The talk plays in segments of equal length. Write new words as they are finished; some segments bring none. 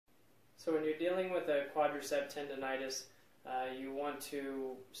So when you're dealing with a quadriceps tendonitis, you want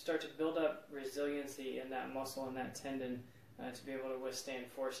to start to build up resiliency in that muscle and that tendon to be able to withstand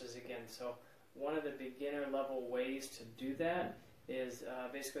forces again. So one of the beginner level ways to do that is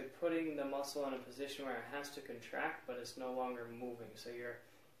basically putting the muscle in a position where it has to contract but it's no longer moving. So you're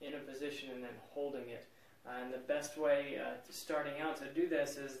in a position and then holding it. And the best way starting out to do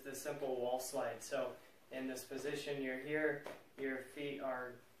this is the simple wall slide. So in this position, you're here, your feet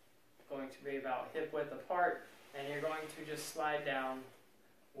are going to be about hip width apart, and you're going to just slide down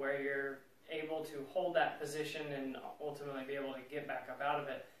where you're able to hold that position and ultimately be able to get back up out of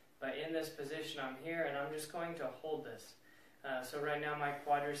it. But in this position, I'm here and I'm just going to hold this. So right now my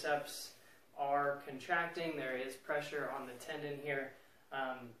quadriceps are contracting. There is pressure on the tendon here.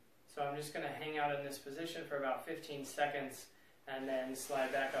 So I'm just going to hang out in this position for about 15 seconds and then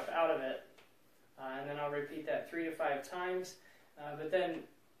slide back up out of it. And then I'll repeat that 3 to 5 times. But then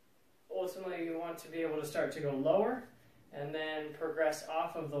ultimately you want to be able to start to go lower and then progress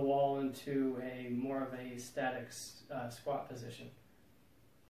off of the wall into a more of a static squat position.